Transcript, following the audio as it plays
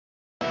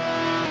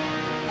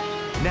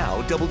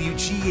Now,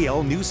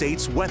 WGAL News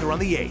 8's Weather on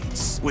the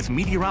 8s with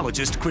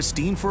meteorologist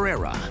Christine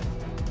Ferreira.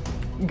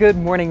 Good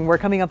morning. We're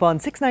coming up on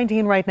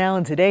 6:19 right now,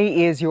 and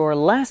today is your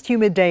last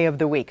humid day of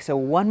the week. So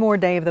one more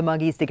day of the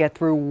muggies to get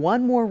through,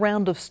 one more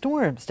round of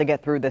storms to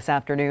get through this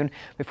afternoon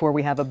before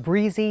we have a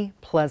breezy,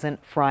 pleasant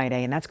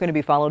Friday. And that's going to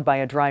be followed by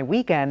a dry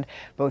weekend.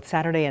 Both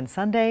Saturday and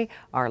Sunday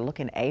are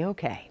looking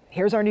A-OK.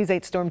 Here's our News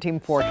 8 Storm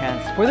Team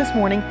forecast. For this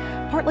morning,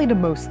 partly to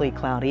mostly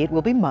cloudy. It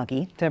will be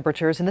muggy.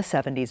 Temperatures in the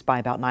 70s by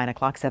about 9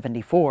 o'clock,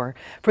 74.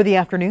 For the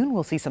afternoon,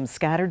 we'll see some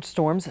scattered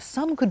storms.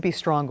 Some could be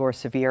strong or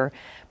severe,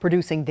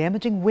 producing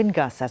damaging wind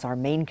gusts as our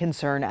main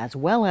concern, as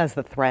well as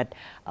the threat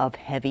of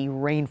heavy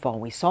rainfall.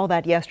 We saw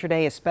that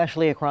yesterday,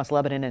 especially across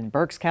Lebanon and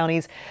Berks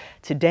counties.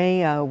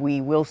 Today,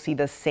 we will see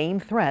the same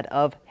threat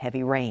of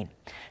heavy rain.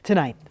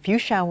 Tonight, a few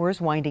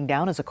showers winding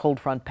down as a cold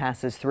front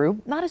passes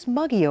through. Not as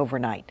muggy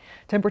overnight.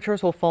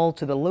 Temperatures will fall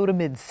to the low to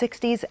mid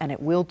 60s, and it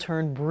will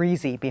turn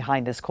breezy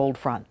behind this cold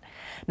front.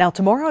 Now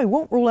tomorrow, I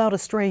won't rule out a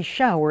stray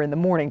shower in the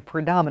morning,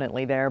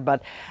 predominantly there,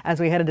 but as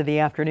we head into the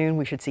afternoon,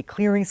 we should see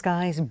clearing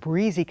skies,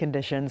 breezy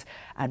conditions,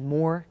 and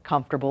more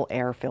comfortable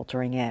air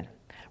filtering in.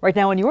 Right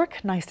now in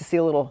York, nice to see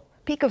a little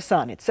peak of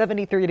sun. It's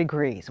 73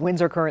 degrees.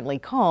 Winds are currently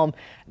calm.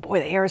 Boy,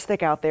 the air is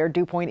thick out there.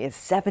 Dew point is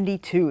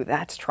 72.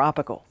 That's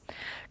tropical.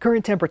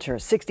 Current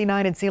temperatures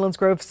 69 in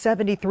Selinsgrove,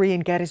 73 in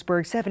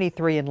Gettysburg,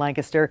 73 in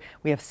Lancaster.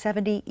 We have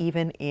 70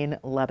 even in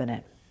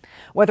Lebanon.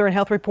 Weather and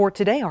health report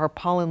today. Our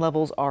pollen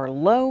levels are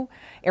low.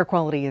 Air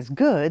quality is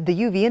good. The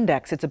UV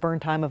index, it's a burn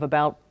time of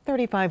about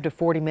 35 to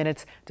 40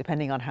 minutes,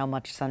 depending on how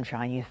much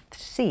sunshine you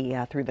see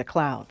through the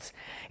clouds.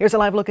 Here's a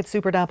live look at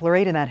Super Doppler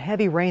 8, and that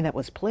heavy rain that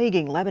was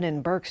plaguing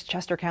Lebanon, Berks,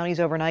 Chester counties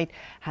overnight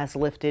has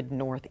lifted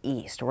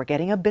northeast. We're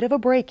getting a bit of a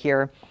break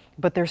here,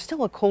 but there's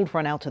still a cold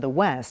front out to the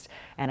west,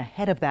 and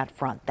ahead of that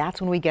front,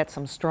 that's when we get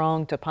some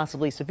strong to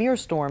possibly severe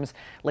storms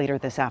later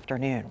this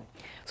afternoon.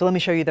 So let me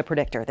show you the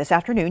predictor. This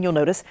afternoon, you'll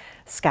notice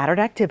scattered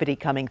activity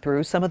coming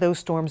through. Some of those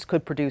storms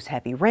could produce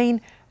heavy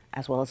rain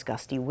as well as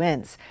gusty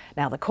winds.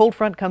 Now, the cold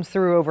front comes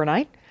through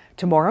overnight.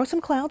 Tomorrow, some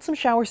clouds, some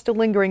showers still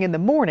lingering in the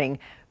morning.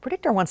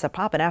 Predictor wants to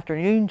pop an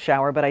afternoon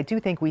shower, but I do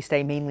think we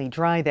stay mainly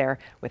dry there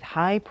with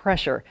high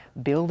pressure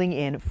building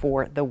in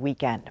for the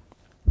weekend.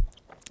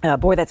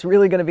 Boy, that's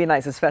really going to be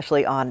nice,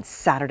 especially on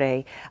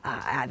Saturday.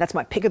 That's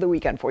my pick of the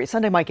weekend for you.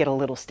 Sunday might get a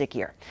little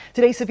stickier.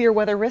 Today's severe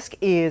weather risk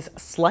is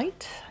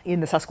slight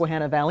in the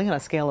Susquehanna Valley on a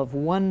scale of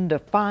 1 to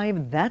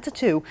 5. That's a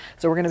 2.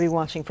 So we're going to be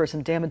watching for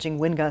some damaging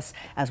wind gusts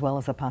as well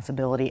as a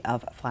possibility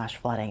of flash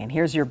flooding. And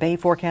here's your bay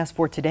forecast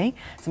for today.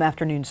 Some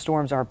afternoon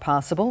storms are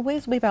possible.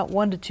 Waves will be about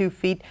 1 to 2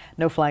 feet.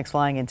 No flags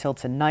flying until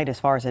tonight as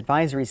far as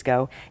advisories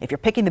go. If you're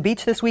picking the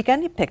beach this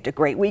weekend, you picked a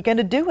great weekend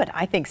to do it.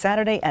 I think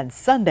Saturday and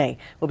Sunday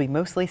will be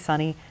mostly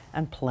sunny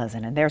and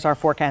pleasant. And there's our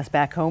forecast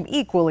back home.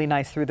 Equally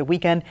nice through the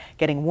weekend,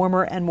 getting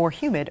warmer and more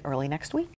humid early next week.